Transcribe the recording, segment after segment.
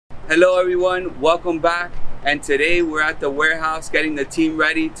Hello everyone, welcome back. And today we're at the warehouse getting the team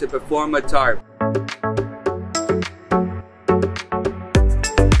ready to perform a tarp.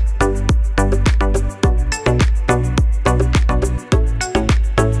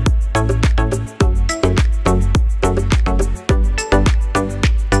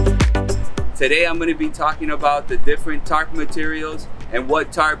 Today I'm going to be talking about the different tarp materials and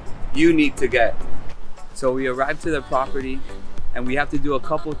what tarp you need to get. So we arrived to the property and we have to do a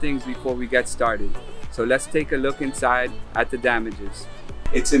couple things before we get started. So let's take a look inside at the damages.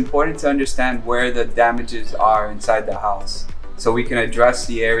 It's important to understand where the damages are inside the house so we can address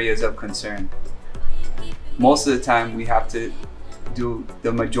the areas of concern. Most of the time we have to do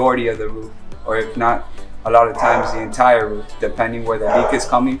the majority of the roof, or if not, a lot of times the entire roof, depending where the leak is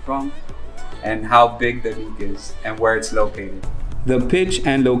coming from and how big the leak is and where it's located. The pitch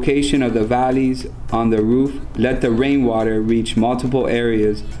and location of the valleys on the roof let the rainwater reach multiple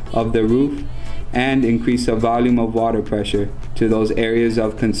areas of the roof and increase the volume of water pressure to those areas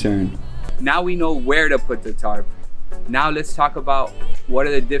of concern. Now we know where to put the tarp. Now let's talk about what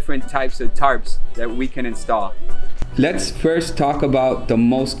are the different types of tarps that we can install. Let's first talk about the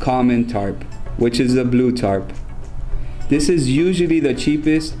most common tarp, which is the blue tarp. This is usually the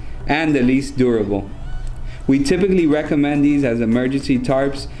cheapest and the least durable. We typically recommend these as emergency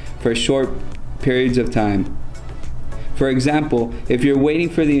tarps for short periods of time. For example, if you're waiting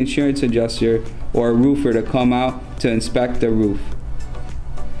for the insurance adjuster or a roofer to come out to inspect the roof.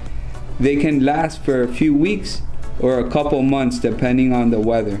 They can last for a few weeks or a couple months depending on the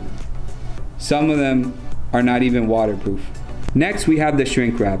weather. Some of them are not even waterproof. Next, we have the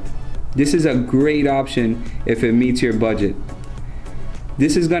shrink wrap. This is a great option if it meets your budget.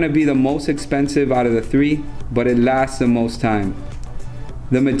 This is going to be the most expensive out of the three, but it lasts the most time.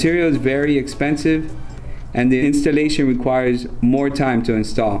 The material is very expensive and the installation requires more time to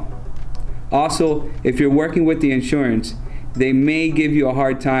install. Also, if you're working with the insurance, they may give you a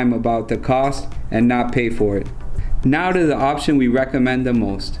hard time about the cost and not pay for it. Now to the option we recommend the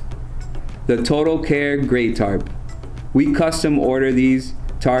most, the Total Care Gray Tarp. We custom order these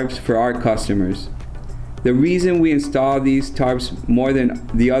tarps for our customers. The reason we install these tarps more than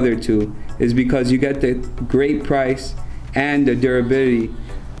the other two is because you get the great price and the durability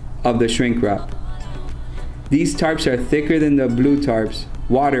of the shrink wrap. These tarps are thicker than the blue tarps,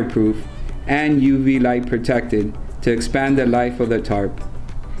 waterproof, and UV light protected to expand the life of the tarp.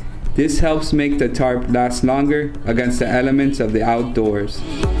 This helps make the tarp last longer against the elements of the outdoors.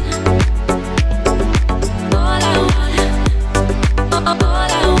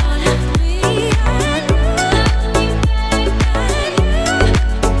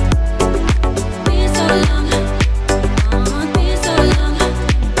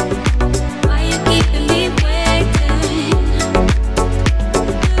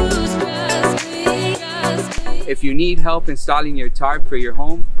 If you need help installing your tarp for your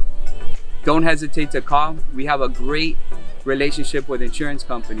home, don't hesitate to call. We have a great relationship with insurance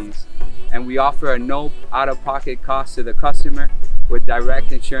companies and we offer a no out-of-pocket cost to the customer with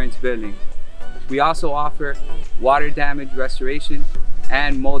direct insurance billing. We also offer water damage restoration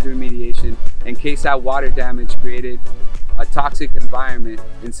and mold remediation in case that water damage created a toxic environment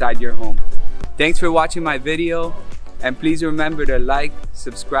inside your home. Thanks for watching my video, and please remember to like,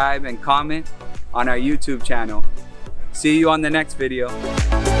 subscribe, and comment on our YouTube channel. See you on the next video.